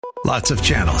Lots of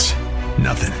channels,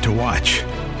 nothing to watch,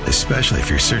 especially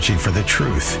if you're searching for the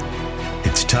truth.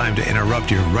 It's time to interrupt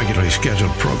your regularly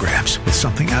scheduled programs with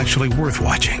something actually worth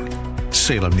watching.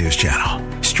 Salem News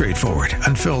Channel. Straightforward,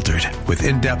 unfiltered, with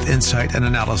in-depth insight and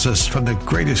analysis from the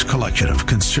greatest collection of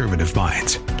conservative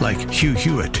minds like Hugh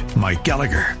Hewitt, Mike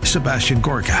Gallagher, Sebastian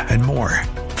Gorka, and more.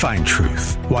 Find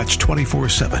truth. Watch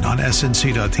 24/7 on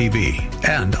snc.tv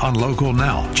and on Local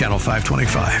Now, Channel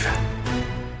 525.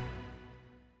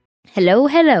 Hello.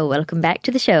 Welcome back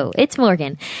to the show. It's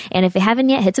Morgan. And if you haven't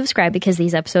yet, hit subscribe because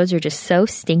these episodes are just so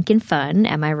stinking fun.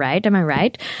 Am I right?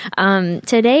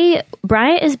 Today,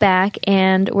 Bryant is back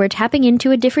and we're tapping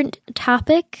into a different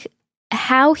topic,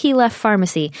 how he left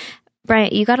pharmacy.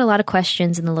 Bryant, you got a lot of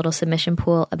questions in the little submission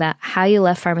pool about how you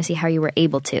left pharmacy, how you were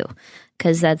able to,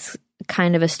 because that's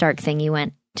kind of a stark thing. You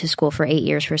went to school for 8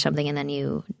 years for something and then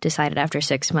you decided after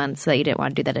 6 months that you didn't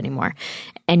want to do that anymore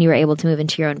and you were able to move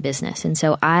into your own business. And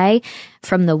so I,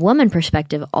 from the woman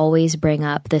perspective, always bring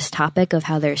up this topic of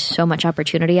how there's so much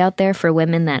opportunity out there for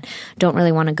women that don't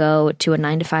really want to go to a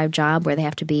 9-to-5 job where they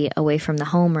have to be away from the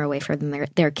home or away from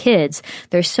their kids.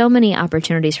 There's so many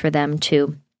opportunities for them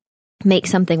to make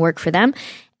something work for them.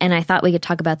 And I thought we could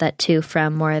talk about that too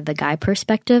from more of the guy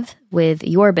perspective with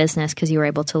your business because you were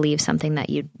able to leave something that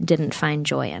you didn't find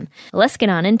joy in. Let's get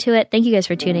on into it. Thank you guys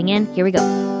for tuning in. Here we go.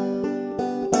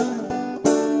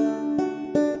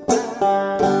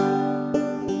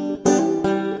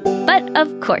 But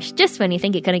of course, just when you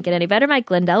think it couldn't get any better,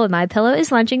 Mike Lindell with MyPillow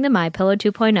is launching the MyPillow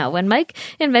 2.0. When Mike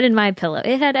invented MyPillow,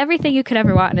 it had everything you could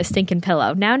ever want in a stinking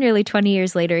pillow. Now, nearly 20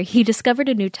 years later, he discovered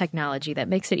a new technology that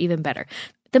makes it even better.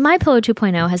 The MyPillow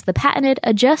 2.0 has the patented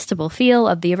adjustable feel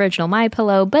of the original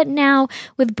MyPillow, but now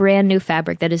with brand new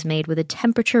fabric that is made with a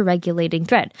temperature-regulating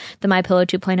thread. The MyPillow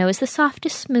 2.0 is the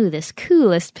softest, smoothest,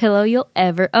 coolest pillow you'll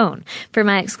ever own. For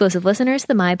my exclusive listeners,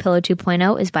 the MyPillow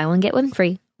 2.0 is buy one, get one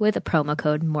free with a promo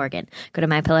code Morgan. Go to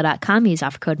MyPillow.com, use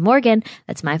offer code Morgan.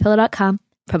 That's MyPillow.com,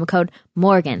 promo code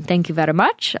Morgan. Thank you very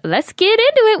much. Let's get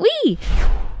into it.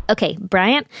 Okay,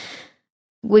 Bryant.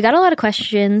 We got a lot of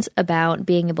questions about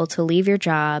being able to leave your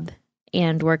job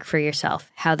and work for yourself.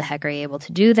 How the heck are you able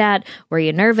to do that? Were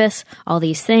you nervous? All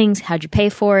these things. How'd you pay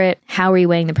for it? How were you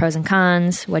weighing the pros and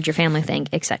cons? What'd your family think?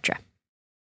 Etc.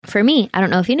 For me, I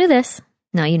don't know if you knew this.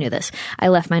 No, you knew this. I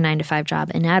left my 9-to-5 job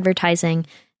in advertising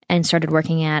and started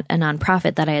working at a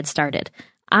nonprofit that I had started.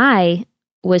 I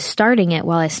was starting it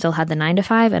while I still had the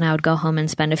 9-to-5, and I would go home and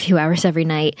spend a few hours every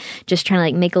night just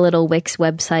trying to make a little Wix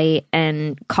website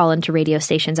and call into radio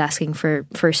stations asking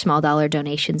for small dollar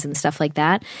donations and stuff like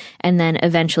that, and then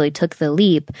eventually took the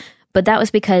leap. But that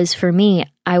was because for me,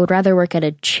 I would rather work at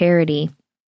a charity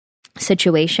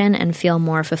situation and feel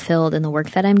more fulfilled in the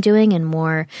work that I'm doing and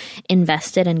more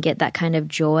invested and get that kind of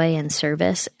joy and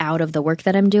service out of the work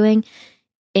that I'm doing,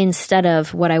 instead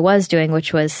of what I was doing,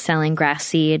 which was selling grass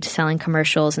seed, selling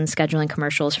commercials and scheduling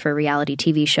commercials for reality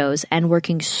TV shows and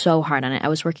working so hard on it. I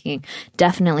was working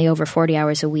definitely over 40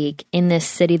 hours a week in this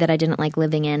city that I didn't like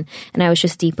living in. And I was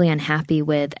just deeply unhappy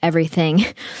with everything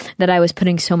that I was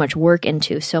putting so much work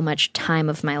into, so much time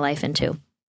of my life into.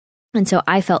 And so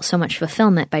I felt so much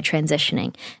fulfillment by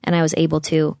transitioning, and I was able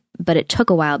to, but it took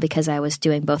a while because I was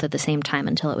doing both at the same time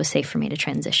until it was safe for me to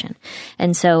transition.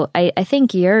 And so I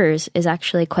think yours is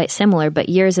actually quite similar, but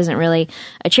yours isn't really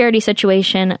a charity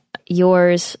situation.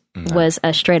 Yours was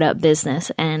a straight up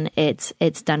business, and it's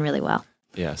done really well.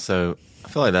 Yeah, so I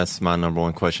feel like that's my number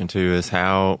one question too, is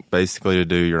how basically to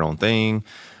do your own thing,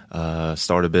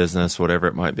 start a business, whatever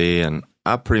it might be. And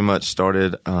I pretty much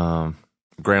started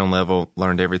ground level,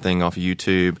 learned everything off of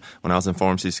YouTube. When I was in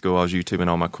pharmacy school, I was YouTubing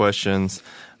all my questions.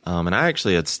 And I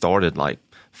actually had started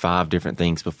 5 different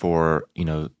things before,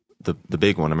 the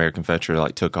big one, American Fetcher,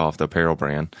 took off, the apparel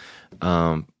brand.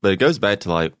 But it goes back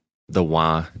to the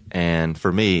why. And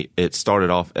for me, it started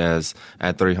off as I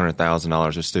had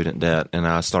 $300,000 of student debt, and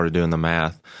I started doing the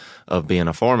math of being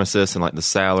a pharmacist and the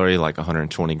salary,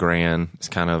 $120,000 is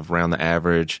kind of around the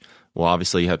average. Well,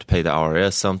 obviously you have to pay the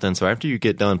IRS something. So after you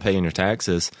get done paying your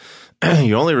taxes,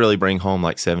 you only really bring home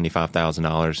 $75,000,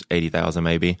 $80,000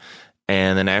 maybe.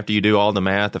 And then after you do all the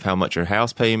math of how much your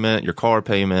house payment, your car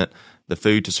payment, the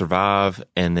food to survive,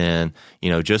 and then,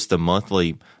 just the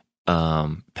monthly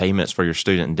payments for your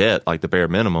student debt, the bare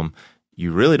minimum,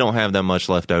 you really don't have that much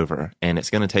left over. And it's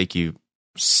going to take you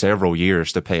several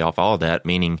years to pay off all that,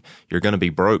 meaning you're going to be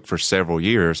broke for several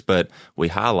years. But we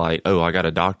highlight, I got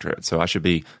a doctorate, so I should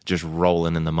be just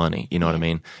rolling in the money. You know what I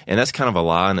mean? And that's kind of a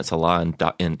lie, and it's a lie in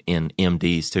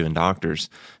MDs too, and doctors.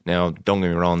 Now, don't get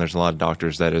me wrong, there's a lot of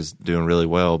doctors that is doing really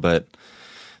well, but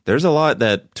there's a lot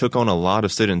that took on a lot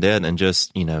of student debt and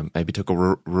just, maybe took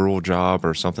a rural job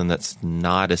or something that's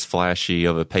not as flashy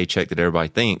of a paycheck that everybody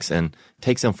thinks, and it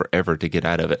takes them forever to get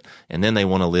out of it. And then they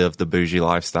want to live the bougie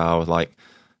lifestyle with, like,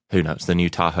 who knows, the new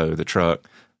Tahoe, the truck,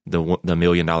 the $1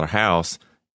 million house,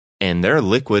 and their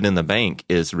liquid in the bank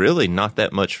is really not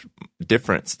that much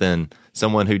difference than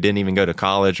someone who didn't even go to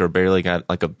college or barely got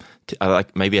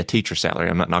like maybe a teacher salary.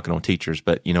 I'm not knocking on teachers,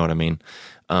 but you know what I mean?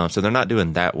 So they're not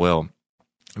doing that well.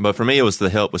 But for me, it was the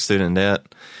help with student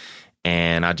debt.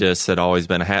 And I just had always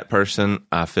been a hat person.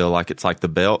 I feel like it's like the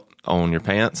belt on your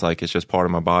pants. Like, it's just part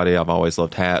of my body. I've always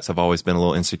loved hats. I've always been a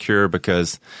little insecure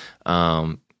because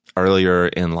earlier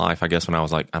in life, I guess when I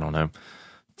was like, I don't know,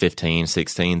 15,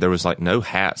 16, there was like no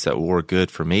hats that were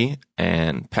good for me.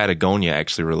 And Patagonia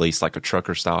actually released like a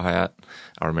trucker style hat.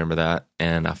 I remember that.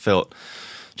 And I felt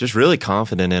just really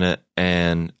confident in it.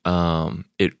 And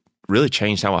it really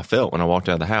changed how I felt when I walked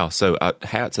out of the house. So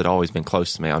hats had always been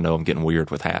close to me. I know I'm getting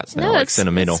weird with hats now, like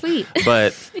sentimental. Sweet.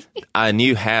 But I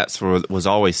knew hats was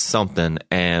always something.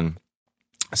 And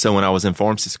so when I was in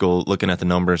pharmacy school, looking at the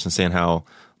numbers and seeing how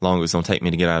long it was going to take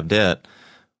me to get out of debt,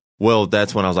 well,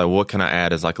 that's when I was like, what can I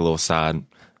add as like a little side,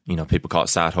 people call it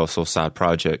side hustle, side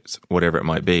projects, whatever it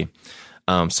might be.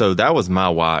 So that was my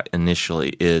why initially,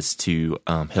 is to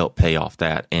help pay off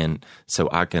that. And so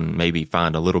I can maybe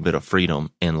find a little bit of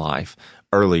freedom in life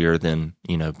earlier than,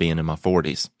 being in my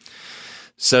 40s.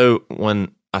 So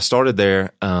when I started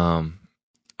there,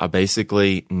 I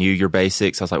basically knew your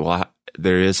basics. I was like, well,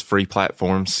 there is free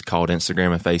platforms called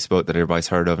Instagram and Facebook that everybody's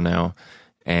heard of now.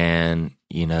 And,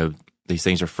 these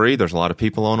things are free. There's a lot of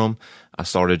people on them. I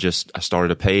started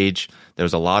a page.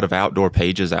 There's a lot of outdoor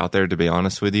pages out there, to be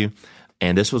honest with you.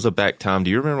 And this was a back time. Do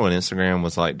you remember when Instagram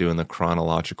was like doing the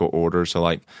chronological order? So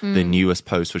like the newest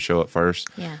post would show up first.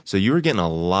 Yeah. So you were getting a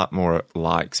lot more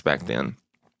likes back then.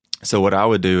 So what I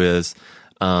would do is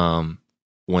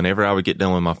whenever I would get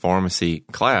done with my pharmacy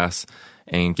class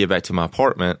and get back to my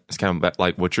apartment, it's kind of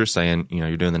like what you're saying.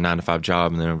 You're doing the 9-to-5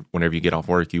 job, and then whenever you get off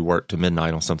work, you work to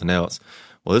midnight on something else.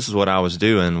 Well, this is what I was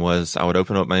doing, was I would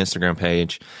open up my Instagram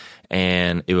page,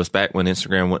 and it was back when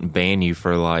Instagram wouldn't ban you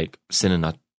for like sending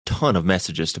a ton of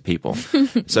messages to people.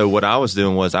 So what I was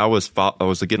doing was I was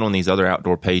getting on these other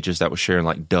outdoor pages that was sharing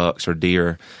like ducks or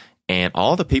deer, and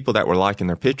all the people that were liking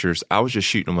their pictures, I was just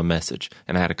shooting them a message,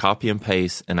 and I had a copy and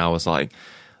paste, and I was like,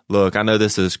 look, I know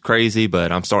this is crazy,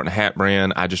 but I'm starting a hat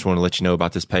brand. I just want to let you know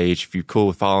about this page. If you're cool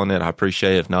with following it, I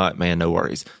appreciate it. If not, man, no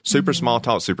worries. Super small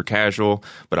talk, super casual,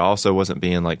 but I also wasn't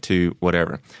being like too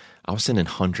whatever. I was sending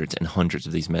hundreds and hundreds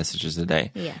of these messages a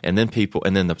day. Yeah. And then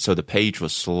so the page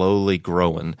was slowly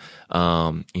growing.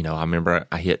 I remember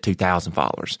I hit 2,000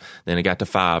 followers. Then it got to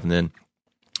 5. And then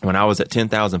when I was at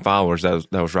 10,000 followers,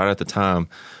 that was right at the time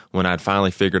when I'd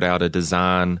finally figured out a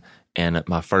design and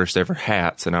my first ever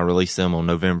hats, and I released them on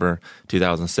November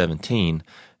 2017.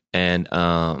 And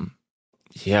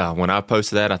when I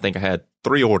posted that, I think I had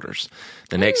 3 orders.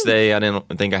 The next day, I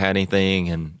didn't think I had anything,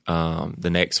 and the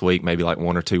next week, maybe like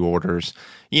 1 or 2 orders.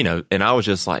 And I was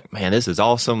just like, man, this is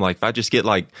awesome. Like, if I just get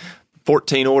like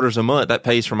 14 orders a month, that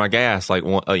pays for my gas like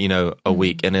a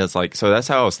week. And it's like, so that's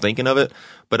how I was thinking of it.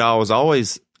 But I was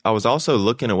also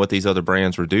looking at what these other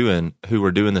brands were doing, who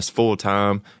were doing this full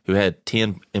time, who had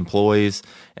 10 employees.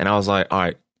 And I was like, all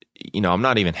right, I'm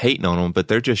not even hating on them, but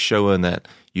they're just showing that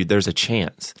there's a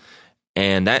chance.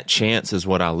 And that chance is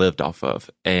what I lived off of.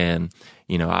 And,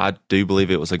 I do believe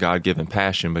it was a God-given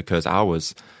passion, because I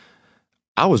was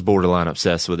borderline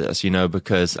obsessed with this,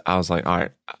 because I was like, all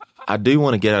right, I do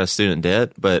want to get out of student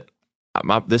debt, but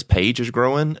this page is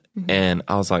growing. And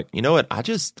I was like, you know what?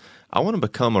 I want to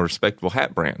become a respectable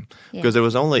hat brand, because there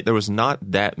was not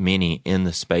that many in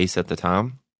the space at the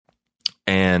time.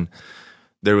 And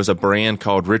there was a brand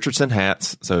called Richardson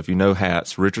Hats. So if you know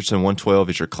hats, Richardson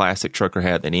 112 is your classic trucker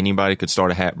hat that anybody could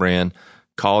start a hat brand,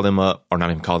 call them up, or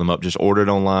not even call them up, just order it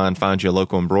online, find you a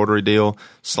local embroidery deal,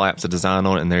 slaps a design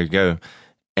on it, and there you go.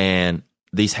 And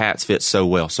these hats fit so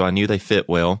well. So I knew they fit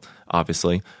well,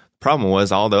 obviously. Problem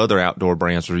was all the other outdoor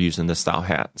brands were using this style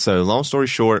hat. So long story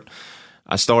short,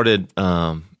 I started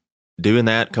doing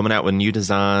that, coming out with new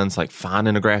designs, like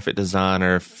finding a graphic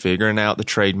designer, figuring out the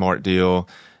trademark deal,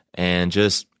 and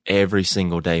just every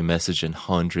single day messaging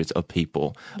hundreds of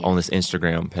people on this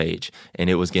Instagram page. And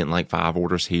it was getting like 5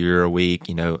 orders here a week,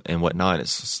 and whatnot. It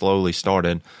slowly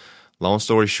started. Long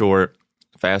story short,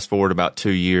 fast forward about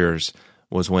 2 years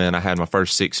was when I had my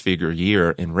first 6-figure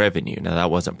year in revenue. Now, that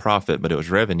wasn't profit, but it was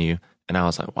revenue. And I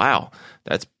was like, wow,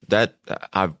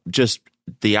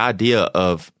 the idea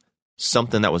of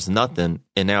something that was nothing,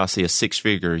 and now I see a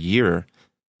 6-figure year,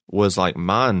 was like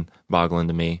mind-boggling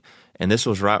to me. And this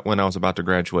was right when I was about to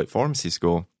graduate pharmacy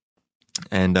school.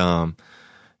 And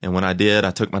when I did,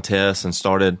 I took my test and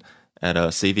started at a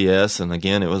CVS. And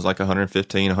again, it was like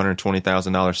 $115,000,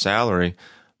 $120,000 salary.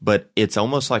 But it's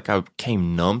almost like I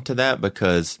came numb to that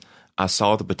because I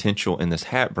saw the potential in this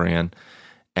hat brand.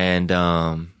 And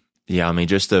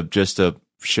just to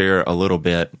share a little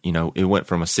bit, it went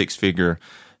from a 6-figure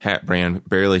hat brand,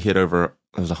 barely hit over,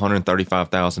 it was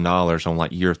 $135,000 on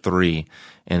like year 3.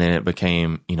 And then it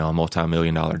became, a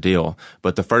multi-million-dollar deal.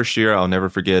 But the first year, I'll never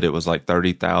forget, it was like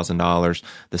 $30,000.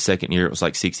 The second year, it was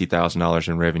like $60,000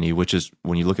 in revenue, which is,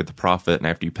 when you look at the profit and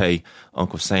after you pay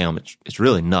Uncle Sam, it's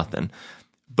really nothing.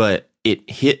 But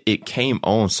it came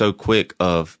on so quick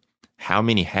of how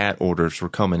many hat orders were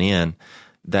coming in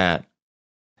that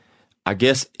I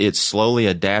guess it slowly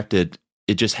adapted.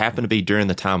 It just happened to be during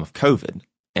the time of COVID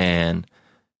and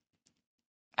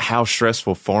how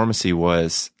stressful pharmacy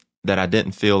was, that I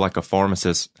didn't feel like a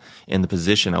pharmacist in the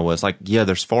position I was. Like, yeah,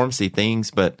 there's pharmacy things,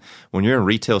 but when you're in a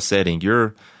retail setting,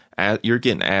 you're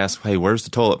getting asked, hey, where's the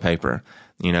toilet paper?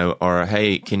 Or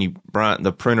hey, Bryant,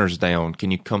 the printer's down. Can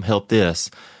you come help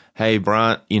this? Hey,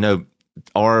 Bryant,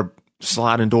 our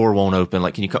sliding door won't open.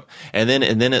 Like, can you come? And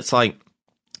then it's like,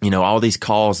 all these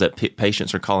calls that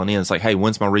patients are calling in. It's like, hey,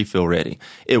 when's my refill ready?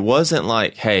 It wasn't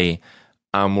like, hey,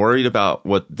 I'm worried about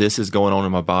what this is going on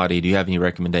in my body. Do you have any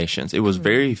recommendations? It was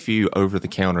very few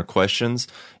over-the-counter questions.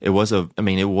 It was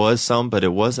some, but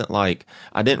it wasn't like,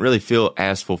 I didn't really feel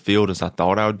as fulfilled as I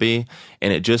thought I would be.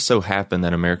 And it just so happened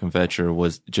that American Vetcher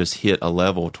was just hit a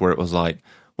level to where it was like,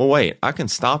 well, wait, I can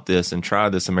stop this and try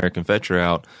this American Vetcher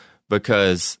out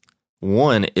because,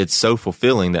 one, it's so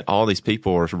fulfilling that all these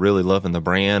people are really loving the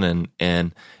brand.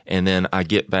 And then I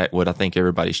get back, what I think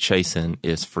everybody's chasing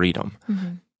is freedom.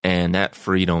 Mm-hmm. And that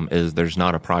freedom is, there's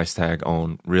not a price tag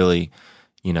on really,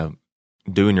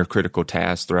 doing your critical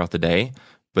tasks throughout the day.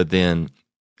 But then,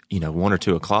 1 or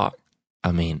 2 o'clock,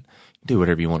 do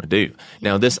whatever you want to do.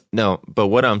 But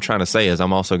what I'm trying to say is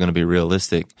I'm also going to be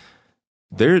realistic.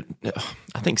 I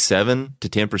think 7 to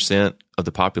 10% of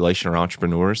the population are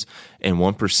entrepreneurs and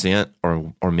 1%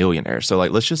 are millionaires. So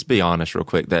let's just be honest real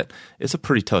quick that it's a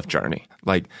pretty tough journey.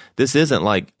 Like, this isn't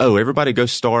like, oh, everybody go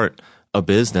start a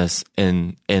business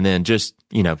and then just,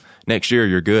 next year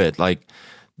you're good. Like,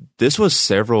 this was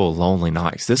several lonely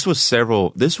nights.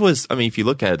 If you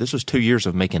look at it, this was 2 years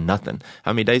of making nothing.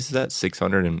 How many days is that?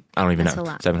 600 and I don't even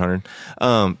know. 700.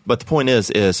 But the point is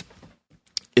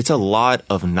it's a lot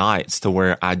of nights to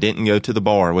where I didn't go to the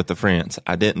bar with the friends.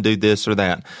 I didn't do this or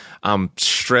that. I'm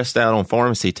stressed out on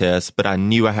pharmacy tests, but I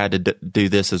knew I had to do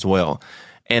this as well.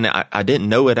 And I didn't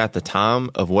know it at the time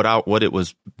of what it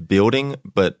was building,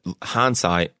 but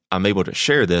hindsight, I'm able to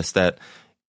share this, that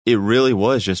it really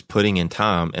was just putting in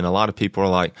time. And a lot of people are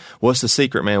like, what's the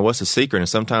secret, man? What's the secret? And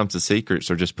sometimes the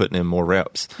secrets are just putting in more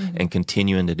reps and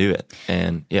continuing to do it.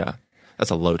 And yeah, that's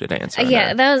a loaded answer.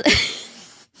 Yeah, that was...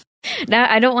 Now,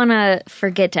 I don't want to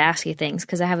forget to ask you things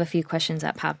because I have a few questions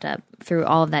that popped up through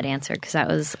all of that answer because that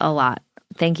was a lot.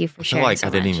 Thank you for sharing. I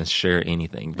didn't even share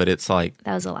anything, but it's like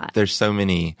that was a lot. There's so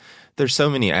many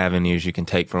avenues you can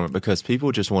take from it because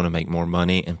people just want to make more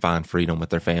money and find freedom with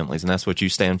their families, and that's what you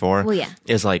stand for. Well, yeah,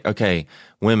 it's like, okay,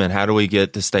 women, how do we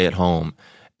get to stay at home?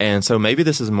 And so maybe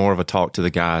this is more of a talk to the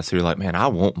guys who are like, man, I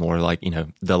want more. Like,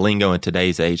 the lingo in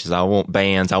today's age is I want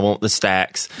bands, I want the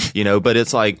stacks, But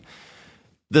it's like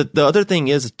the other thing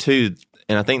is too,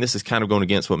 and I think this is kind of going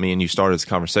against what me and you started this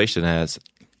conversation as.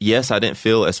 Yes, I didn't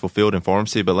feel as fulfilled in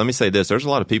pharmacy, but let me say this. There's a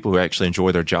lot of people who actually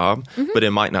enjoy their job, but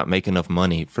it might not make enough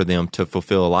money for them to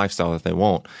fulfill a lifestyle that they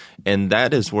want. And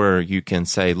that is where you can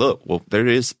say, look, well, there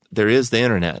is the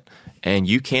internet, and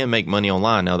you can make money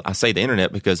online. Now, I say the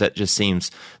internet because that just seems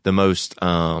the most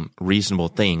reasonable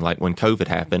thing. Like when COVID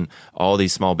happened, all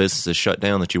these small businesses shut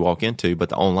down that you walk into, but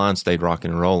the online stayed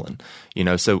rocking and rolling.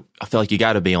 So I feel like you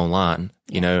got to be online,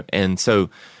 and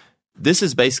so this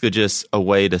is basically just a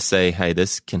way to say, hey,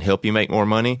 this can help you make more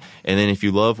money. And then if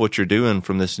you love what you're doing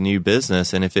from this new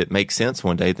business, and if it makes sense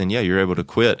one day, then yeah, you're able to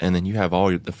quit, and then you have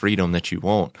all the freedom that you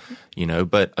want,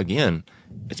 But again,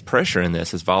 it's pressure in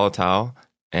this. It's volatile,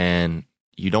 and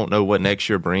you don't know what next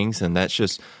year brings, and that's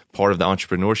just part of the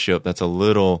entrepreneurship. That's a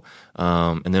little,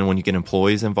 and then when you get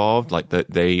employees involved, like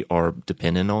that, they are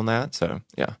dependent on that. So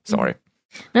yeah, sorry.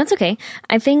 That's okay.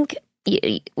 I think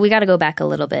we got to go back a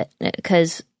little bit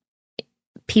because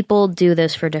people do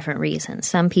this for different reasons.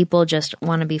 Some people just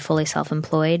want to be fully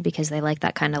self-employed because they like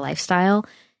that kind of lifestyle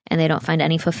and they don't find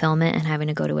any fulfillment in having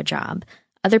to go to a job.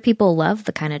 Other people love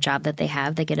the kind of job that they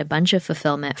have. They get a bunch of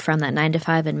fulfillment from that 9 to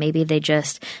 5, and maybe they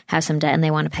just have some debt and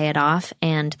they want to pay it off,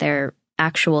 and they're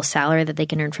actual salary that they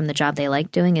can earn from the job they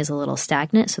like doing is a little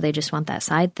stagnant, so they just want that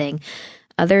side thing.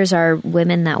 Others are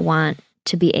women that want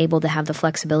to be able to have the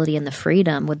flexibility and the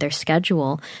freedom with their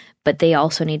schedule, but they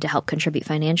also need to help contribute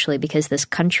financially because this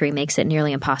country makes it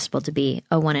nearly impossible to be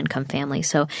a one-income family.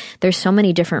 So there's so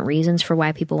many different reasons for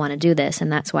why people want to do this,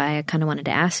 and that's why I kind of wanted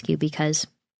to ask you, because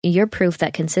you're proof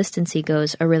that consistency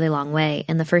goes a really long way.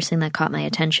 And the first thing that caught my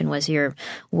attention was your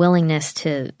willingness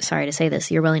to, sorry to say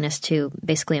this, your willingness to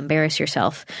basically embarrass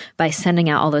yourself by sending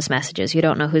out all those messages. You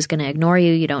don't know who's going to ignore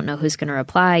you. You don't know who's going to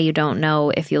reply. You don't know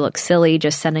if you look silly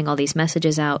just sending all these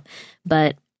messages out.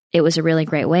 But it was a really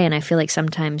great way. And I feel like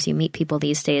sometimes you meet people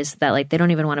these days that like they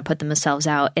don't even want to put themselves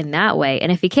out in that way.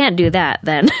 And if you can't do that,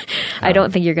 then I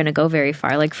don't think you're going to go very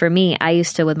far. Like for me, I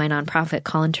used to, with my nonprofit,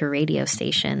 call into radio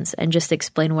stations and just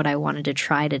explain what I wanted to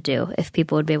try to do if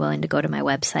people would be willing to go to my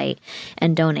website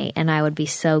and donate. And I would be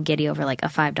so giddy over like a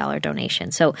 $5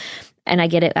 donation. So, and I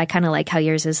get it. I kind of like how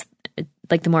yours is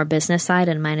like the more business side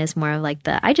and mine is more like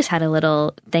I just had a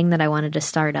little thing that I wanted to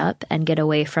start up and get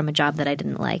away from a job that I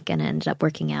didn't like, and it ended up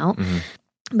working out. Mm-hmm.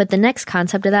 But the next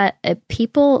concept of that,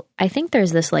 I think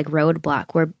there's this like roadblock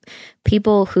where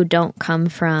people who don't come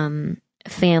from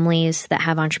families that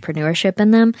have entrepreneurship in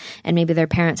them, and maybe their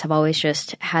parents have always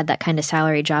just had that kind of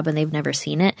salary job and they've never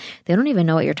seen it. They don't even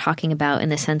know what you're talking about in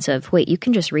the sense of, wait, you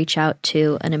can just reach out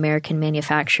to an American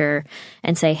manufacturer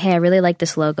and say, hey, I really like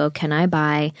this logo. Can I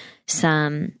buy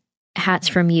some hats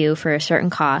from you for a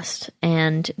certain cost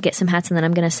and get some hats, and then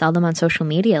I'm going to sell them on social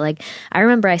media? Like I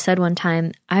remember I said one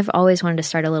time, I've always wanted to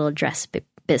start a little dress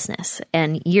business,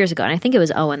 and years ago, and I think it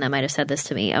was Owen that might have said this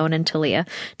to me, Owen and Talia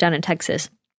down in Texas.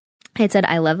 I had said,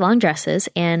 I love long dresses,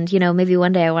 and, you know, maybe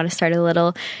one day I want to start a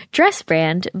little dress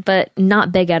brand, but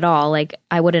not big at all. Like,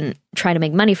 I wouldn't try to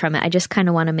make money from it. I just kind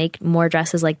of want to make more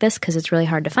dresses like this because it's really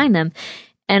hard to find them.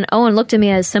 And Owen looked at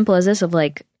me as simple as this of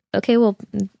like, okay, well,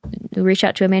 reach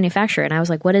out to a manufacturer. And I was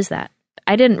like, what is that?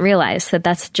 I didn't realize that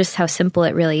that's just how simple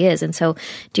it really is. And so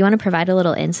do you want to provide a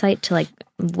little insight to like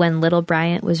when little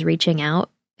Bryant was reaching out?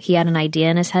 He had an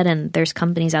idea in his head, and there's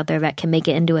companies out there that can make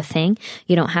it into a thing.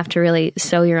 You don't have to really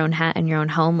sew your own hat in your own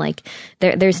home. Like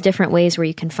there's different ways where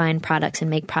you can find products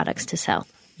and make products to sell.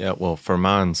 Yeah, well, for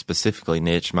mine specifically,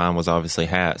 niche, mine was obviously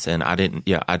hats, and I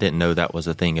didn't know that was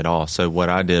a thing at all. So what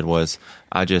I did was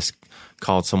I just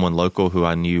called someone local who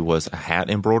I knew was a hat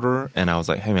embroiderer, and I was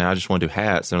like, hey man, I just want to do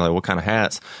hats. And they're like, what kind of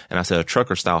hats? And I said, a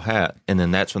trucker style hat. And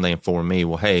then that's when they informed me,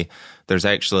 well, hey, there's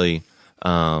actually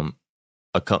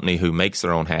a company who makes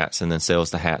their own hats and then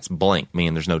sells the hats blank,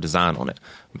 meaning there's no design on it.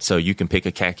 So you can pick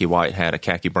a khaki white hat, a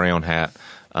khaki brown hat,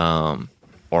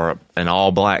 or an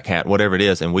all black hat, whatever it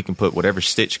is, and we can put whatever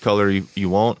stitch color you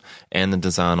want and the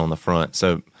design on the front.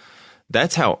 So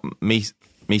that's how me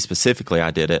specifically,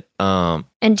 I did it.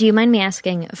 And do you mind me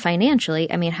asking financially?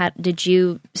 I mean, did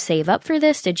you save up for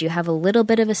this? Did you have a little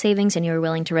bit of a savings and you were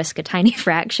willing to risk a tiny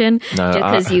fraction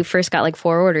because you first got like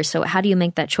 4 orders? So how do you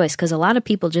make that choice? Because a lot of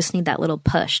people just need that little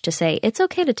push to say, it's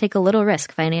okay to take a little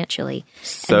risk financially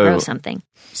and grow something.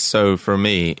 So for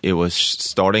me, it was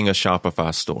starting a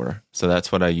Shopify store. So that's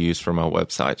what I used for my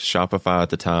website. Shopify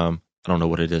at the time, I don't know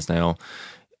what it is now.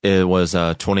 It was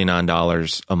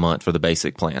 $29 a month for the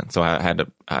basic plan. So I had to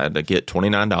get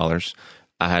 $29.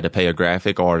 I had to pay a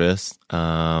graphic artist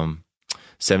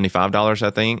 $75, I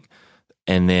think,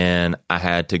 and then I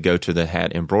had to go to the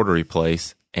hat embroidery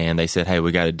place, and they said, "Hey,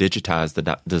 we got to digitize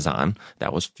the design."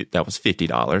 That was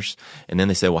 $50, and then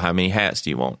they said, "Well, how many hats do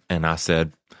you want?" And I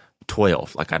said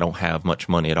 12. Like I don't have much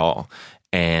money at all,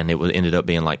 and it ended up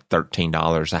being like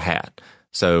 $13 a hat.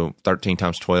 So 13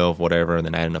 times 12, whatever, and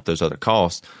then adding up those other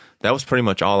costs, that was pretty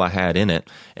much all I had in it.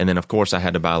 And then, of course, I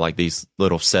had to buy like these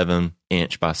little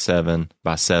 7-inch by 7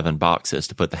 by 7 boxes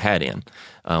to put the hat in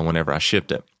whenever I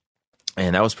shipped it.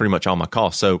 And that was pretty much all my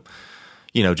costs. So,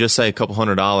 you know, just say a couple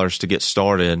 $100 to get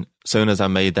started. As soon as I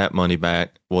made that money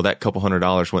back, well, that couple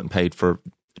 $100 went and paid for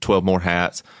 12 more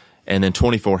hats. And then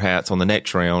 24 hats on the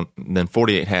next round, and then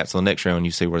 48 hats on the next round.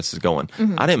 You see where this is going.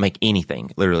 Mm-hmm. I didn't make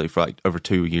anything literally for like over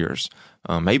 2 years,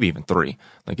 maybe even 3.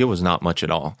 Like it was not much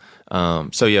at all.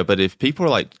 So yeah, but if people are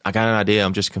like, I got an idea,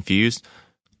 I'm just confused,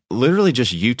 literally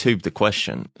just YouTube the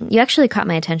question. You actually caught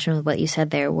my attention with what you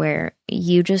said there, where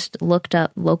you just looked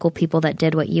up local people that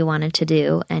did what you wanted to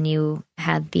do, and you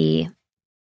had the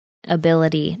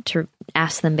ability to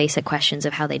ask them basic questions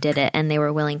of how they did it, and they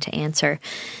were willing to answer.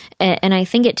 And I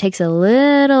think it takes a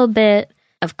little bit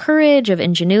of courage, of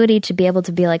ingenuity to be able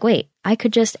to be like, wait, I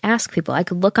could just ask people. I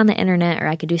could look on the internet, or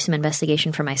I could do some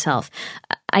investigation for myself.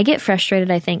 I get frustrated,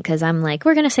 I think, because I'm like,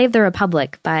 we're going to save the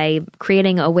republic by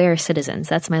creating aware citizens.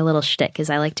 That's my little shtick,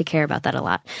 because I like to care about that a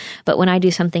lot. But when I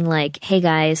do something like, hey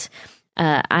guys,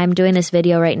 I'm doing this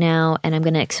video right now and I'm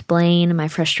going to explain my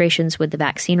frustrations with the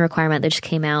vaccine requirement that just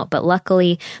came out. But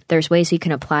luckily, there's ways you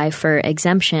can apply for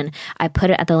exemption. I put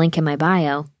it at the link in my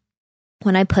bio.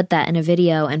 When I put that in a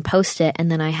video and post it,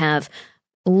 and then I have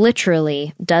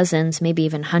literally dozens, maybe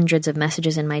even hundreds of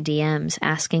messages in my DMs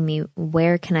asking me,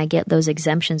 where can I get those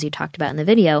exemptions you talked about in the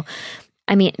video?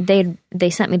 I mean, they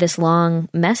sent me this long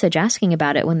message asking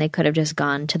about it when they could have just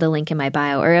gone to the link in my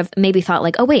bio, or have maybe thought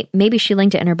like, oh, wait, maybe she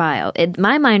linked it in her bio.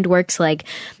 My mind works like,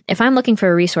 if I'm looking for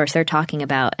a resource they're talking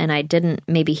about and I didn't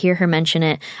maybe hear her mention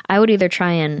it, I would either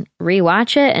try and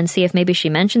rewatch it and see if maybe she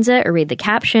mentions it, or read the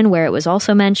caption where it was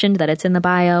also mentioned that it's in the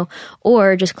bio,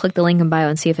 or just click the link in bio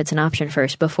and see if it's an option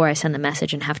first before I send the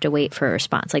message and have to wait for a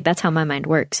response. Like, that's how my mind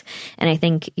works. And I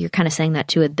think you're kind of saying that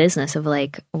too with business of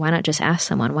like, why not just ask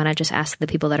someone? Why not just ask the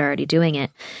people that are already doing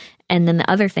it? And then the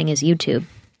other thing is YouTube.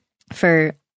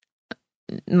 For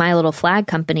my little flag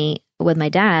company with my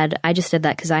dad, I just did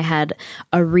that because I had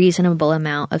a reasonable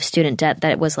amount of student debt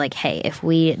that was like, hey, if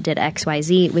we did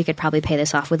XYZ, we could probably pay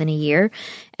this off within a year.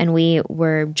 And we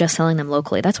were just selling them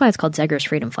locally. That's why it's called Zegers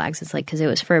Freedom Flags. It's like, because it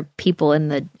was for people in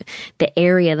the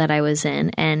area that I was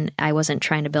in, and I wasn't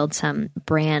trying to build some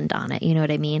brand on it. You know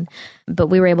what I mean? But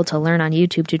we were able to learn on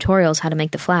YouTube tutorials how to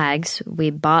make the flags. We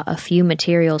bought a few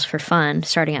materials for fun,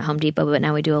 starting at Home Depot, but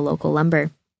now we do a local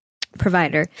lumber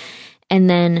provider. And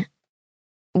then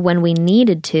when we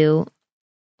needed to,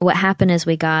 what happened is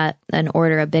we got an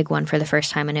order, a big one for the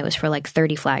first time, and it was for like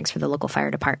 30 flags for the local fire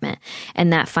department.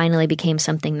 And that finally became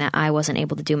something that I wasn't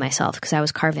able to do myself because I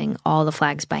was carving all the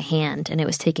flags by hand, and it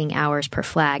was taking hours per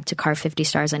flag to carve 50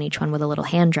 stars on each one with a little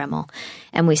hand Dremel.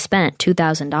 And we spent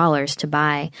 $2,000 to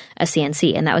buy a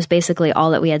CNC, and that was basically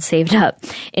all that we had saved up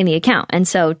in the account. And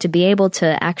so to be able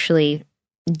to actually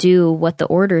do what the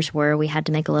orders were, we had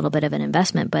to make a little bit of an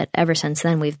investment. But ever since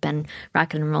then, we've been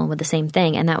rocking and rolling with the same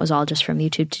thing. And that was all just from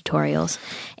YouTube tutorials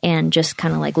and just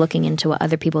kind of like looking into what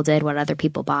other people did, what other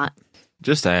people bought.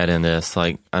 Just to add in this,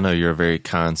 like, I know you're very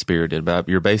kind-spirited, but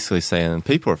you're basically saying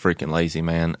people are freaking lazy,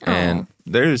 man. Oh. And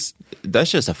that's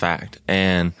just a fact.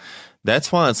 And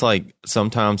that's why it's like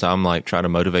sometimes I'm like try to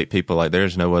motivate people like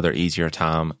there's no other easier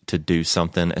time to do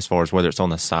something as far as whether it's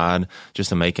on the side just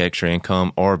to make extra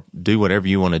income or do whatever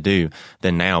you want to do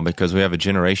than now, because we have a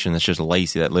generation that's just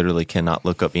lazy that literally cannot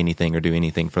look up anything or do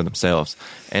anything for themselves.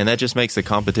 And that just makes the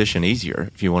competition easier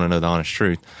if you want to know the honest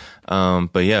truth.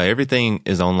 But yeah, everything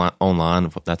is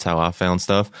online. That's how I found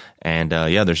stuff. And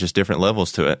yeah, there's just different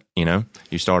levels to it. You know,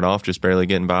 you start off just barely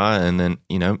getting by, and then,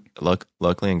 you know,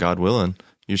 luckily and God willing,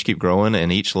 you just keep growing,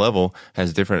 and each level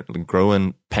has different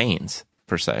growing pains,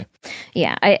 per se.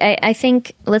 Yeah, I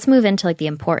think let's move into like the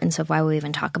importance of why we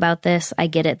even talk about this. I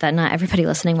get it that not everybody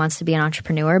listening wants to be an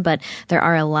entrepreneur, but there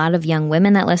are a lot of young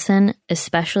women that listen,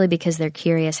 especially because they're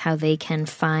curious how they can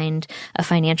find a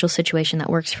financial situation that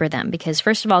works for them. Because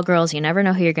first of all, girls, you never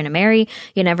know who you're going to marry.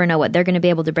 You never know what they're going to be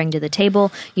able to bring to the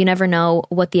table. You never know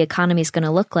what the economy is going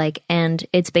to look like. And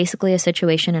it's basically a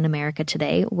situation in America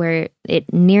today where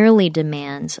it nearly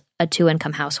demands a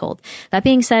 2-income household. That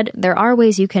being said, there are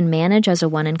ways you can manage as a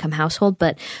 1-income household,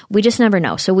 but we just never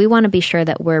know. So we want to be sure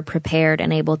that we're prepared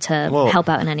and able to help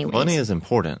out in any way. Money is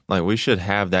important. Like, we should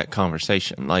have that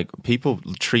conversation. Like, people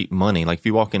treat money, like if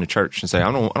you walk into church and say,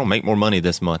 I don't make more money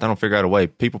this month, I don't figure out a way,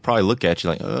 people probably look at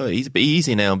you like, oh, be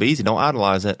easy now, be easy, don't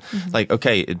idolize it. Mm-hmm. Like,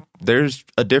 okay, there's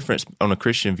a difference on a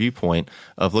Christian viewpoint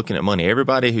of looking at money.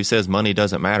 Everybody who says money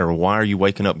doesn't matter, why are you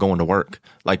waking up going to work?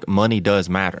 Like, money does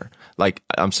matter. Like,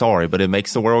 I'm sorry, but it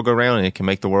makes the world go round, and it can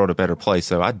make the world a better place.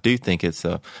 So I do think it's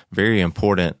a very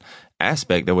important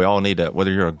aspect that we all need to,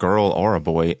 whether you're a girl or a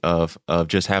boy, of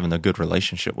just having a good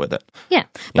relationship with it. Yeah,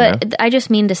 but I just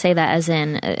mean to say that as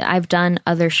in, I've done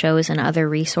other shows and other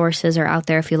resources are out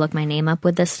there, if you look my name up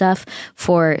with this stuff,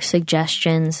 for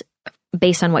suggestions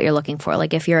based on what you're looking for.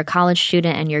 Like, if you're a college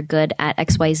student and you're good at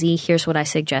XYZ, here's what I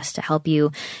suggest to help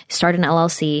you start an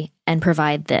LLC and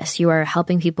provide this. You are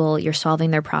helping people, you're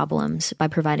solving their problems by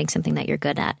providing something that you're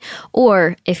good at.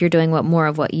 Or if you're doing more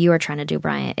of what you are trying to do,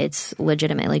 Bryant, it's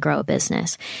legitimately grow a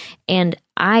business. And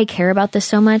I care about this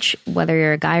so much, whether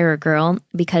you're a guy or a girl,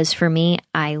 because for me,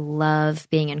 I love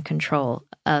being in control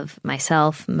of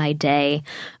myself, my day,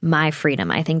 my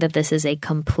freedom. I think that this is a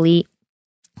complete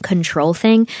control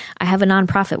thing. I have a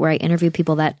nonprofit where I interview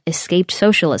people that escaped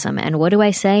socialism. And what do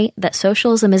I say? That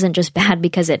socialism isn't just bad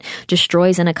because it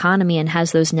destroys an economy and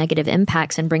has those negative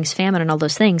impacts and brings famine and all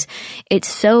those things. It's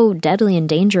so deadly and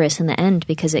dangerous in the end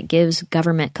because it gives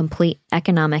government complete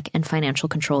economic and financial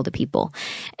control to people.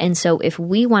 And so if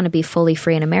we want to be fully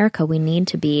free in America, we need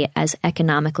to be as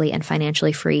economically and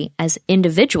financially free as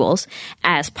individuals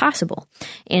as possible.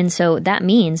 And so that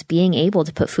means being able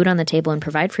to put food on the table and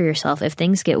provide for yourself if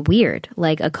things get weird,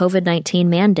 like a COVID-19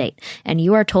 mandate, and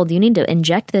you are told you need to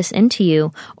inject this into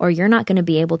you or you're not going to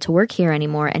be able to work here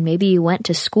anymore. And maybe you went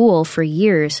to school for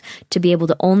years to be able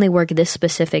to only work this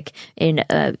specific in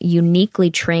a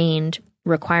uniquely trained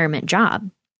requirement job.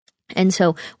 And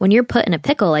so when you're put in a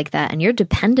pickle like that and you're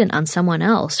dependent on someone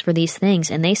else for these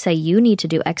things and they say you need to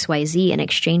do XYZ in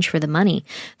exchange for the money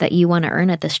that you want to earn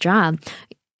at this job,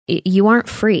 you aren't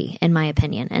free, in my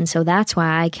opinion. And so that's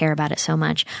why I care about it so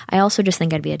much. I also just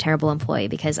think I'd be a terrible employee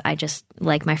because I just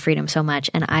like my freedom so much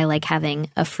and I like having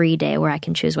a free day where I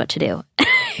can choose what to do.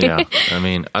 Yeah. I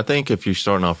mean, I think if you're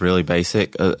starting off really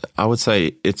basic, I would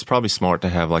say it's probably smart to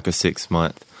have like a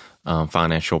 6-month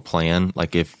financial plan.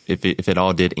 Like if it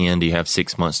all did end, you have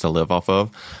 6 months to live off of,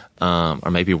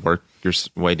 or maybe work your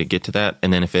way to get to that.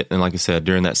 And then and like I said,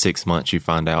 during that 6 months, you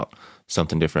find out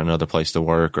something different, another place to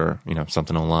work or,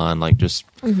 something online, like just.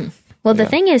 Mm-hmm. Well, the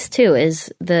thing is too,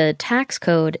 is the tax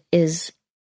code is,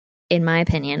 in my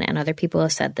opinion, and other people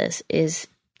have said this, is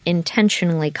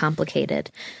intentionally complicated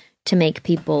to make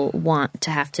people want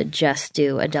to have to just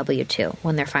do a W-2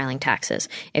 when they're filing taxes.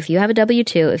 If you have a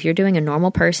W-2, if you're doing a normal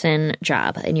person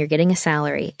job and you're getting a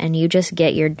salary and you just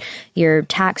get your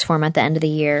tax form at the end of the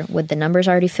year with the numbers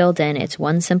already filled in, it's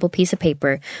one simple piece of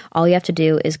paper. All you have to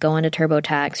do is go into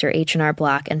TurboTax or H&R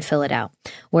Block and fill it out.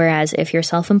 Whereas if you're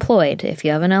self-employed, if you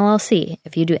have an LLC,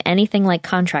 if you do anything like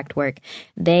contract work,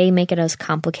 they make it as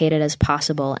complicated as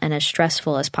possible and as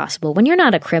stressful as possible. When you're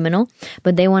not a criminal,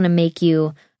 but they want to make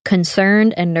you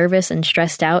concerned and nervous and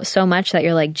stressed out so much that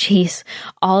you're like, geez,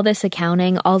 all this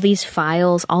accounting, all these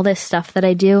files, all this stuff that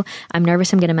I do, I'm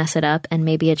nervous I'm going to mess it up. And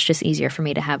maybe it's just easier for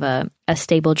me to have a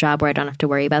stable job where I don't have to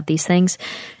worry about these things.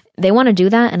 They want to do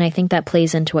that. And I think that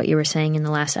plays into what you were saying in the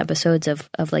last episodes of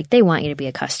like, they want you to be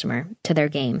a customer to their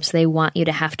games. They want you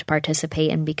to have to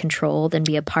participate and be controlled and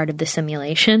be a part of the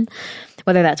simulation,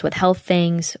 whether that's with health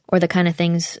things or the kind of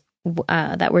things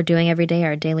that we're doing every day,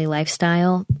 our daily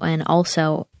lifestyle, and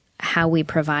also how we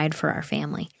provide for our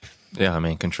family. Yeah, I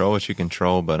mean, control what you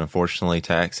control, but unfortunately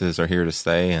taxes are here to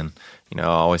stay. And, I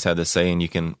always had this saying,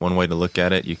 one way to look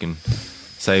at it, you can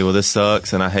say, well, this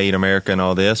sucks and I hate America and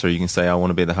all this, or you can say, I want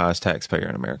to be the highest taxpayer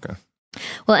in America.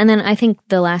 Well, and then I think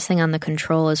the last thing on the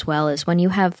control as well is when you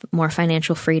have more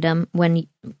financial freedom, when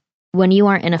you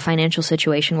aren't in a financial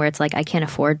situation where it's like, I can't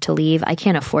afford to leave, I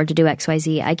can't afford to do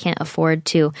XYZ, I can't afford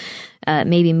to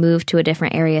maybe move to a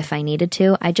different area if I needed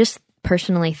to. I just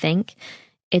personally think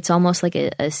it's almost like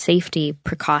a safety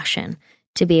precaution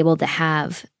to be able to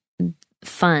have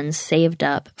funds saved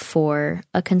up for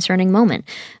a concerning moment.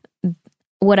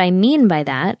 What I mean by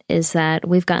that is that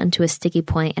we've gotten to a sticky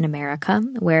point in America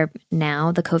where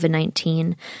now the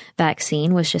COVID-19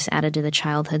 vaccine was just added to the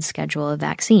childhood schedule of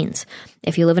vaccines.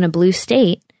 If you live in a blue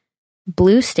states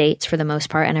for the most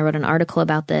part, and I wrote an article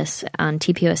about this on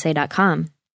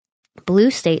tpusa.com, blue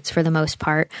states for the most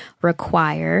part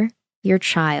require your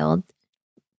child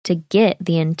to get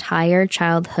the entire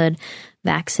childhood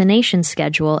vaccination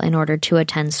schedule in order to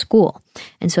attend school.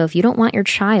 And so if you don't want your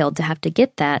child to have to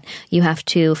get that, you have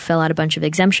to fill out a bunch of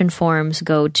exemption forms,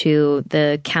 go to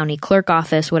the county clerk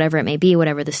office, whatever it may be,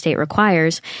 whatever the state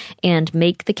requires, and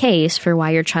make the case for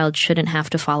why your child shouldn't have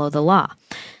to follow the law.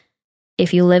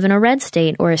 If you live in a red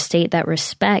state or a state that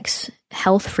respects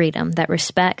health freedom, that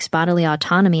respects bodily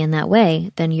autonomy in that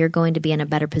way, then you're going to be in a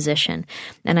better position.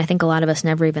 And I think a lot of us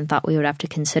never even thought we would have to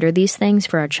consider these things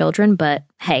for our children. But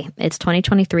hey, it's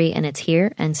 2023 and it's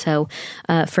here. And so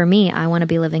for me, I want to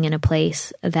be living in a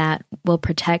place that will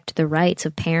protect the rights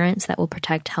of parents, that will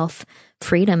protect health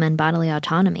freedom and bodily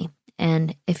autonomy.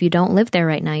 And if you don't live there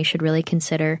right now, you should really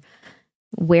consider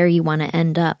where you want to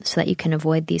end up so that you can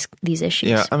avoid these issues.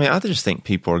 Yeah, I mean, I just think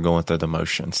people are going through the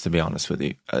motions, to be honest with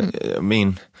you. I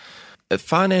mean,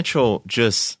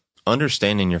 just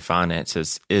understanding your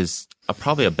finances is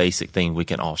probably a basic thing we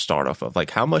can all start off of. Like,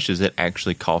 how much does it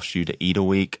actually cost you to eat a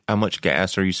week? How much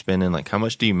gas are you spending? Like, how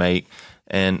much do you make?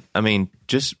 And, I mean,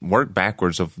 just work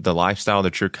backwards of the lifestyle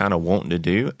that you're kind of wanting to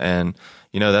do. And,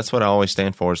 that's what I always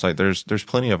stand for. It's like there's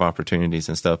plenty of opportunities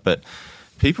and stuff, but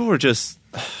people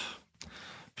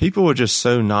people are just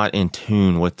so not in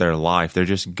tune with their life. They're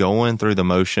just going through the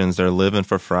motions. They're living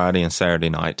for Friday and Saturday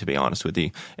night, to be honest with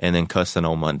you, and then cussing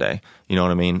on Monday. You know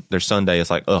what I mean? Their Sunday is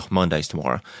like, Monday's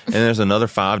tomorrow. And there's another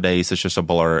 5 days it's just a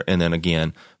blur, and then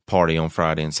again, party on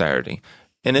Friday and Saturday.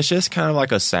 And it's just kind of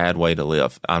like a sad way to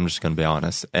live. I'm just going to be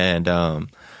honest. And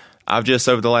I've just,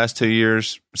 over the last 2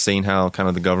 years, seen how kind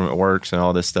of the government works and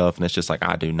all this stuff, and it's just like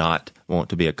I do not want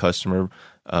to be a customer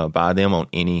by them on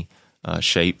any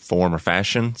shape, form, or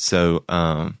fashion. So,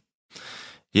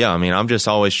 yeah, I mean, I'm just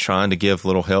always trying to give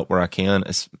little help where I can.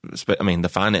 I mean, the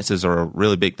finances are a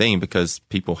really big thing because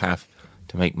people have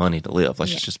to make money to live.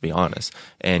 Let's just be honest.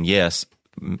 And yes,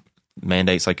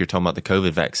 mandates like you're talking about the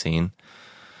COVID vaccine.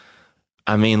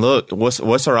 I mean, look,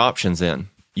 what's our options then?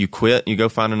 You quit, you go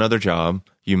find another job,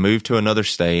 you move to another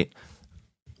state,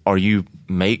 or you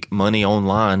make money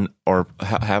online or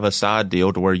have a side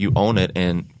deal to where you own it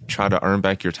and try to earn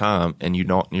back your time, and you're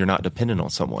not dependent on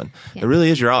someone. It really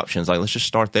is your options. Like, let's just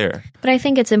start there. But I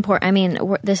think it's important. I mean,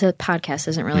 this podcast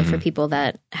isn't really for people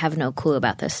that have no clue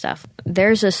about this stuff.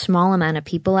 There's a small amount of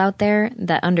people out there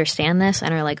that understand this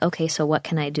and are like, okay, so what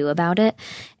can I do about it?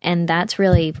 And that's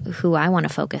really who I want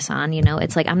to focus on. You know,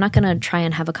 it's like, I'm not going to try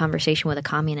and have a conversation with a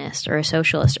communist or a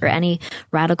socialist or any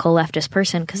radical leftist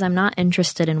person because I'm not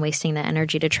interested in wasting that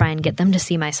energy to try and get them to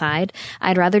see my side.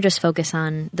 I'd rather just focus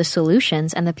on the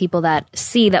solutions and the people that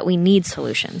see that we need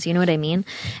solutions. You know what I mean?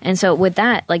 And so with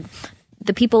that, like,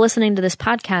 the people listening to this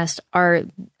podcast are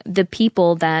the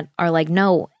people that are like,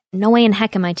 no way in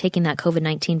heck am I taking that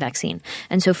COVID-19 vaccine.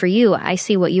 And so for you, I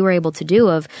see what you were able to do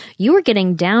of, you were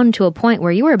getting down to a point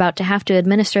where you were about to have to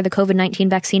administer the COVID-19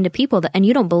 vaccine to people and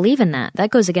you don't believe in that. That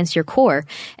goes against your core.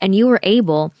 And you were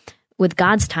able, with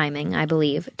God's timing, I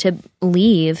believe, to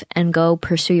leave and go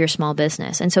pursue your small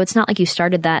business. And so it's not like you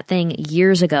started that thing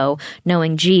years ago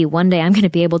knowing, gee, one day I'm going to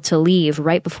be able to leave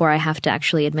right before I have to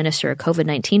actually administer a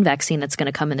COVID-19 vaccine that's going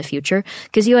to come in the future,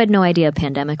 because you had no idea a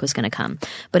pandemic was going to come.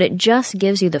 But it just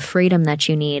gives you the freedom that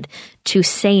you need to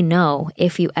say no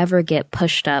if you ever get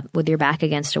pushed up with your back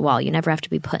against a wall. You never have to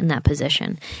be put in that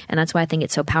position. And that's why I think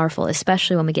it's so powerful,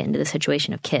 especially when we get into the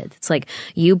situation of kids. It's like,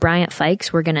 you, Bryant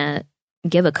Fikes, we're going to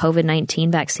give a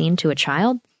COVID-19 vaccine to a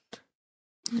child.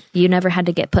 You never had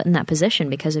to get put in that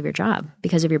position because of your job,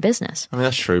 because of your business. I mean,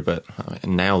 that's true, but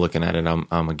now looking at it,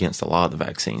 I'm against a lot of the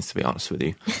vaccines, to be honest with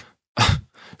you.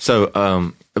 So,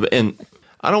 and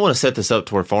I don't want to set this up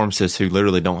to where pharmacists who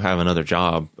literally don't have another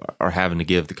job are having to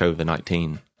give the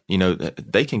COVID-19. You know,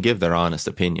 they can give their honest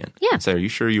opinion. Yeah. And say, are you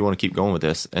sure you want to keep going with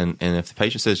this? And if the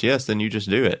patient says yes, then you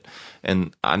just do it.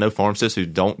 And I know pharmacists who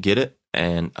don't get it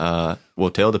and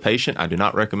will tell the patient, I do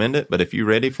not recommend it, but if you're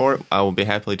ready for it, I will be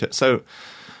happily to. So,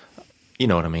 you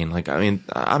know what I mean? Like, I mean,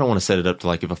 I don't want to set it up to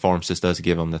like if a pharmacist does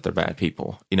give them that they're bad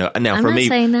people. You know, now I'm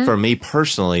for me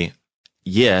personally,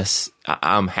 yes,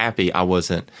 I'm happy I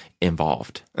wasn't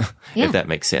involved, if that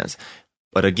makes sense.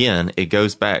 But again, it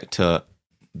goes back to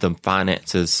the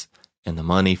finances and the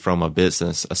money from a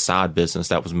business, a side business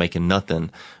that was making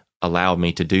nothing, allowed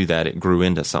me to do that. It grew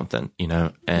into something, you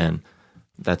know, and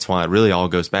that's why it really all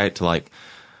goes back to like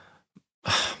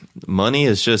money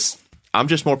is just, I'm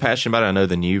just more passionate about it, I know,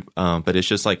 than you. But it's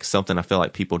just like something I feel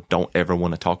like people don't ever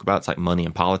want to talk about. It's like money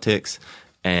and politics,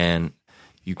 and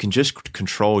you can just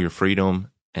control your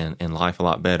freedom and life a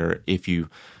lot better if you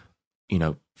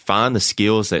know, find the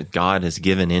skills that God has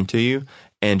given into you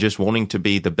and just wanting to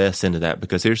be the best into that.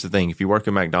 Because here's the thing, if you work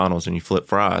at McDonald's and you flip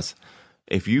fries,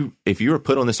 if you were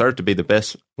put on this earth to be the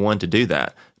best one to do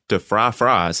that, to fry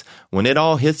fries, when it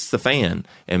all hits the fan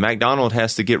and McDonald's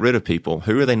has to get rid of people,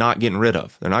 who are they not getting rid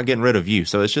of? They're not getting rid of you.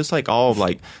 So it's just like all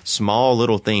like small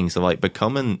little things of like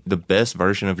becoming the best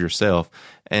version of yourself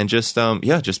and just,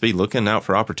 just be looking out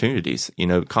for opportunities, you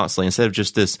know, constantly, instead of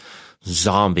just this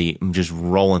zombie just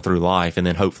rolling through life and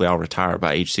then hopefully I'll retire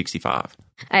by age 65.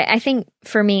 I think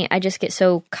for me, I just get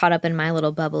so caught up in my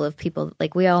little bubble of people.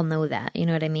 Like, we all know that, you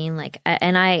know what I mean? Like,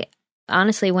 and I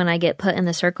honestly, when I get put in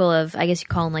the circle of, I guess you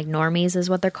call them like normies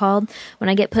is what they're called. When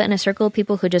I get put in a circle of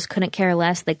people who just couldn't care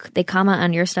less, they comment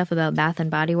on your stuff about Bath and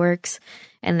Body Works.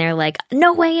 And they're like,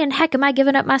 no way in heck am I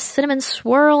giving up my cinnamon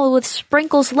swirl with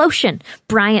sprinkles lotion,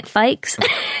 Bryant Fikes.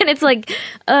 And it's like,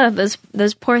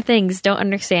 those poor things don't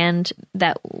understand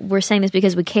that we're saying this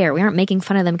because we care. We aren't making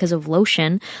fun of them because of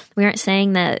lotion. We aren't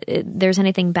saying that there's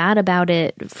anything bad about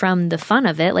it from the fun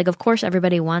of it. Like, of course,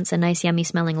 everybody wants a nice, yummy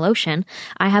smelling lotion.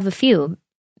 I have a few.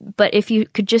 But if you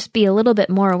could just be a little bit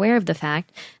more aware of the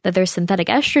fact that there's synthetic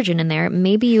estrogen in there,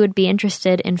 maybe you would be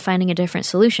interested in finding a different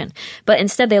solution. But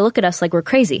instead they look at us like we're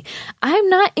crazy. I'm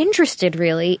not interested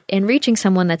really in reaching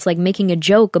someone that's like making a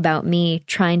joke about me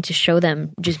trying to show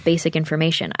them just basic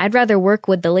information. I'd rather work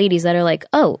with the ladies that are like,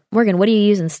 oh, Morgan, what do you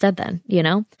use instead then? You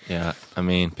know? Yeah. I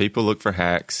mean, people look for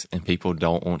hacks and people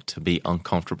don't want to be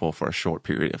uncomfortable for a short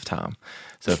period of time.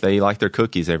 So if they like their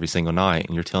cookies every single night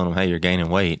and you're telling them, hey, you're gaining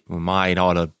weight, we might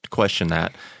ought to question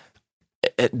that.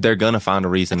 They're going to find a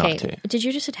reason not to. Did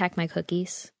you just attack my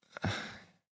cookies?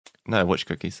 No, which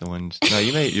cookies? The ones? No,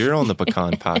 you're on the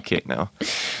pecan pie kick now.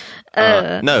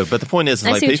 No, but the point is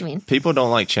like people don't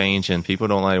like change and people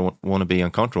don't like want to be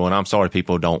uncomfortable. And I'm sorry,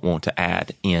 people don't want to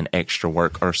add in extra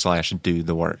work or / do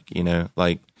the work, you know,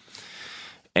 like,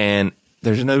 and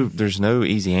there's no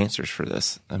easy answers for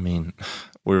this. I mean,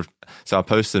 so I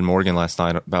posted Morgan last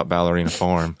night about Ballerina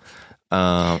Farm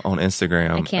on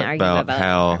Instagram. I can't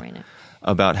argue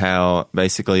about how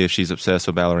basically if she's obsessed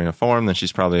with Ballerina Farm, then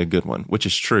she's probably a good one, which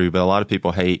is true. But a lot of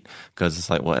people hate because it's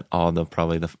like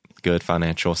probably the good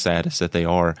financial status that they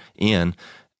are in.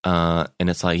 And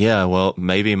it's like, yeah, well,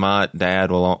 maybe my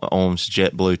dad owns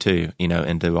JetBlue too, you know,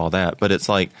 and do all that. But it's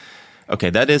like,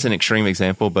 okay, that is an extreme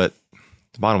example, but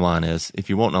the bottom line is, if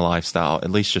you want a lifestyle,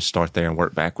 at least just start there and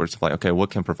work backwards. Like, okay, what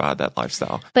can provide that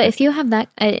lifestyle? But if you have that,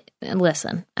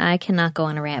 listen, I cannot go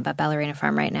on a rant about Ballerina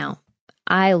Farm right now.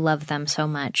 I love them so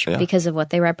much because of what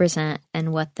they represent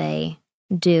and what they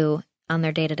do on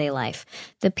their day-to-day life.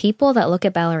 The people that look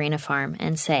at Ballerina Farm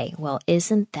and say, well,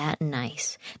 isn't that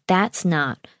nice? That's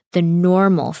not the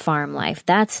normal farm life.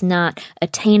 That's not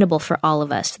attainable for all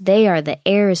of us. They are the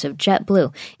heirs of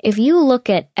JetBlue. If you look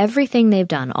at everything they've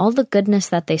done, all the goodness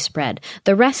that they spread,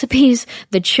 the recipes,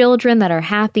 the children that are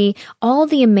happy, all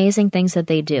the amazing things that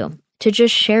they do to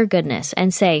just share goodness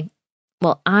and say,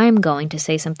 well, I'm going to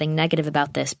say something negative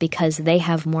about this because they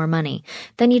have more money,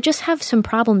 then you just have some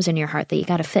problems in your heart that you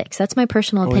got to fix. That's my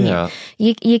personal opinion.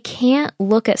 Yeah. You can't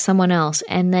look at someone else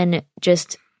and then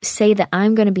just say that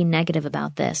I'm going to be negative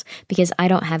about this because I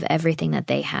don't have everything that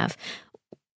they have.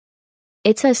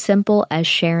 It's as simple as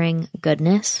sharing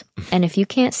goodness. And if you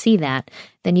can't see that,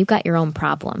 then you've got your own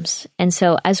problems. And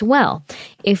so as well,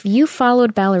 if you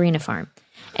followed Ballerina Farm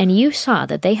and you saw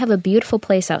that they have a beautiful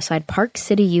place outside Park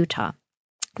City, Utah,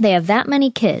 they have that many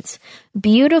kids,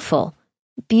 beautiful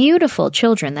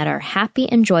children that are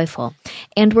happy and joyful,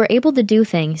 and we're able to do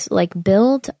things like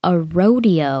build a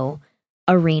rodeo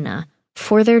arena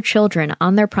for their children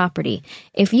on their property.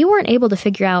 If you weren't able to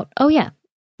figure out, oh yeah,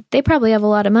 they probably have a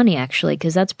lot of money actually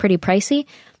because that's pretty pricey,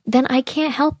 then I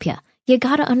can't help you. You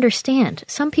got to understand,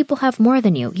 some people have more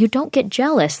than you. You don't get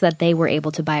jealous that they were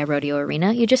able to buy a rodeo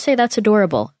arena. You just say that's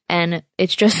adorable and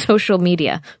it's just social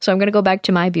media. So I'm going to go back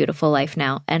to my beautiful life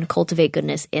now and cultivate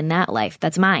goodness in that life.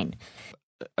 That's mine.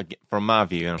 From my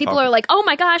view, people are like, oh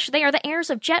my gosh, they are the heirs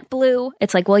of JetBlue.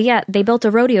 It's like, well, yeah, they built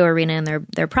a rodeo arena in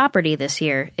their property this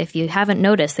year. If you haven't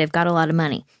noticed, they've got a lot of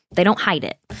money. They don't hide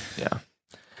it. Yeah.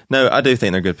 No, I do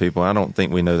think they're good people. I don't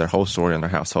think we know their whole story in their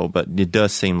household, but it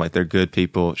does seem like they're good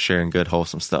people sharing good,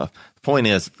 wholesome stuff. The point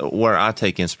is, where I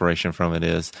take inspiration from it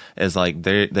is like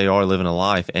they are living a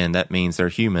life, and that means they're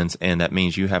humans, and that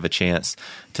means you have a chance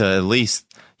to at least,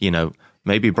 you know,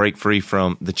 maybe break free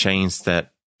from the chains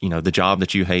that, you know, the job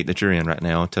that you hate that you're in right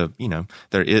now. To, you know,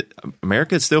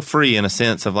 America is still free in a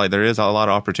sense of like there is a lot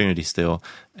of opportunity still,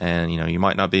 and you know, you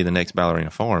might not be the next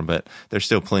Ballerina Farm, but there's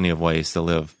still plenty of ways to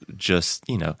live just,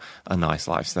 you know, a nice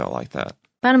lifestyle like that.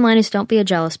 Bottom line is, don't be a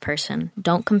jealous person.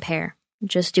 Don't compare.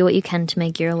 Just do what you can to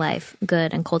make your life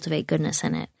good and cultivate goodness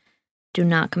in it. Do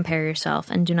not compare yourself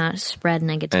and do not spread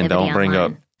negativity. And don't bring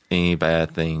online. up any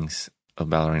bad things of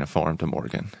Ballerina Farm to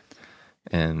Morgan.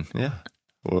 And yeah.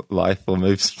 Well, life will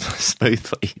move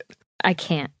smoothly. I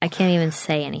can't even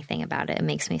say anything about it. It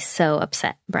makes me so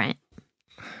upset, Bryant.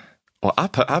 Well,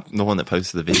 I'm the one that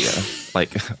posted the video.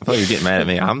 Like, I thought you were getting mad at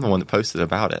me. I'm the one that posted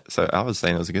about it. So I was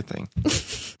saying it was a good thing.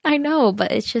 I know,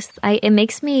 but it's just, it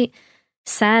makes me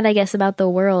sad, I guess, about the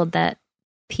world that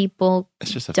people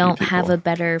don't have a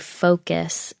better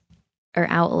focus or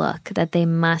outlook, that they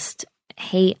must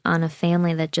hate on a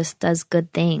family that just does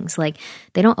good things. Like,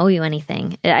 they don't owe you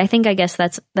anything. I guess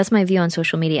that's my view on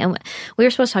social media. And we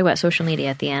were supposed to talk about social media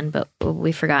at the end, but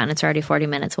we've forgotten. It's already 40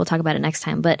 minutes. We'll talk about it next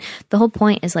time. But the whole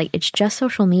point is, like, it's just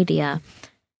social media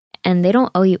and they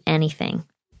don't owe you anything.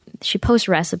 She posts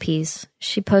recipes.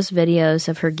 She posts videos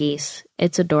of her geese.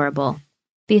 It's adorable.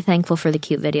 Be thankful for the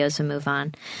cute videos and move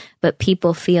on. But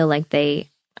people feel like they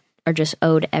are just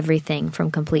owed everything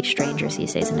from complete strangers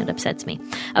these days, and it upsets me.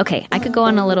 Okay, I could go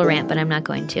on a little rant, but I'm not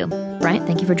going to. Bryant,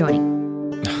 thank you for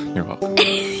joining. You're welcome.